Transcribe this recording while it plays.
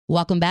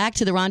Welcome back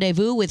to The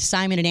Rendezvous with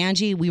Simon and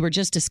Angie. We were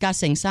just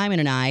discussing, Simon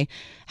and I,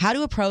 how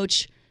to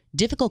approach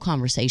difficult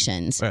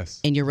conversations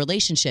in your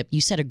relationship. You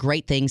said a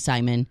great thing,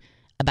 Simon,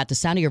 about the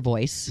sound of your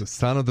voice. The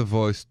sound of the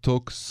voice,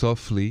 talk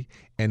softly,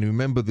 and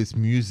remember this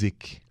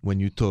music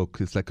when you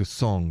talk. It's like a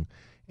song.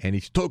 And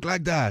if you talk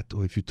like that,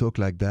 or if you talk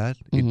like that,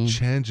 it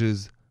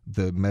changes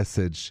the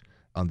message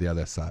on the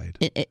other side.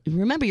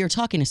 Remember, you're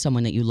talking to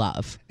someone that you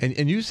love.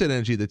 And you said,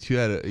 Angie, that you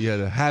had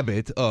a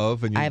habit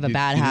of, and I have a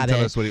bad you habit. didn't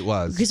tell us what it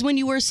was. Because when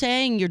you were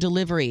saying your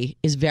delivery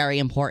is very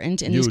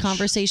important in these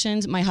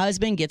conversations, my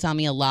husband gets on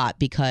me a lot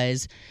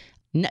because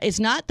it's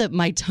not that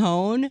my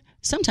tone,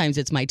 sometimes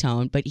it's my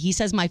tone, but he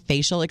says my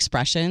facial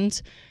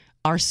expressions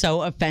are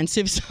so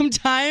offensive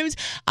sometimes.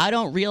 I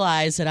don't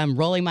realize that I'm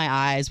rolling my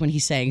eyes when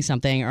he's saying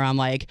something, or I'm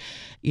like,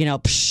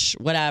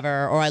 psh,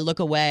 whatever, or I look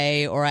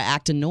away, or I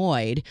act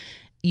annoyed.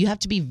 You have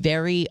to be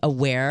very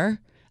aware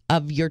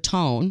of your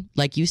tone,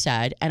 like you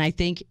said. And I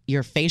think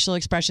your facial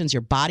expressions,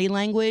 your body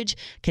language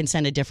can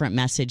send a different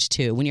message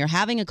too. When you're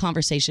having a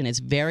conversation, it's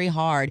very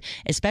hard,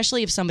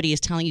 especially if somebody is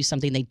telling you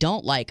something they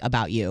don't like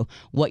about you,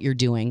 what you're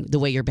doing, the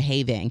way you're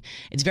behaving.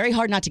 It's very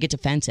hard not to get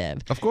defensive.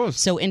 Of course.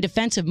 So in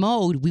defensive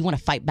mode, we want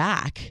to fight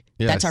back.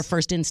 Yes. That's our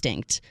first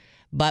instinct.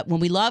 But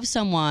when we love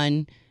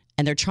someone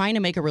and they're trying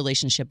to make a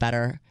relationship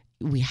better,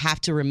 we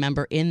have to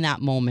remember in that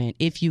moment,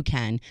 if you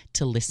can,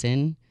 to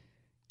listen,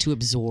 to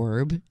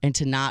absorb, and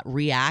to not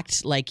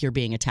react like you're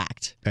being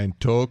attacked. And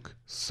talk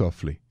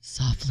softly.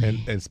 Softly.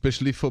 And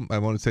especially I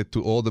want to say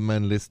to all the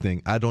men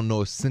listening, I don't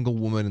know a single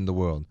woman in the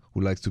world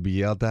who likes to be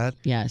yelled at.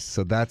 Yes.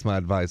 So that's my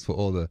advice for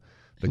all the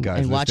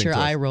guys. And watch your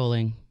eye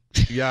rolling.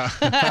 Yeah.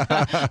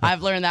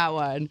 I've learned that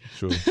one.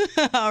 True.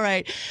 All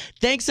right.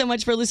 Thanks so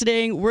much for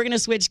listening. We're going to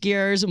switch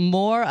gears.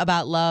 More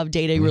about love,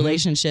 dating,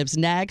 relationships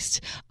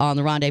next on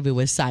The Rendezvous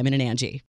with Simon and Angie.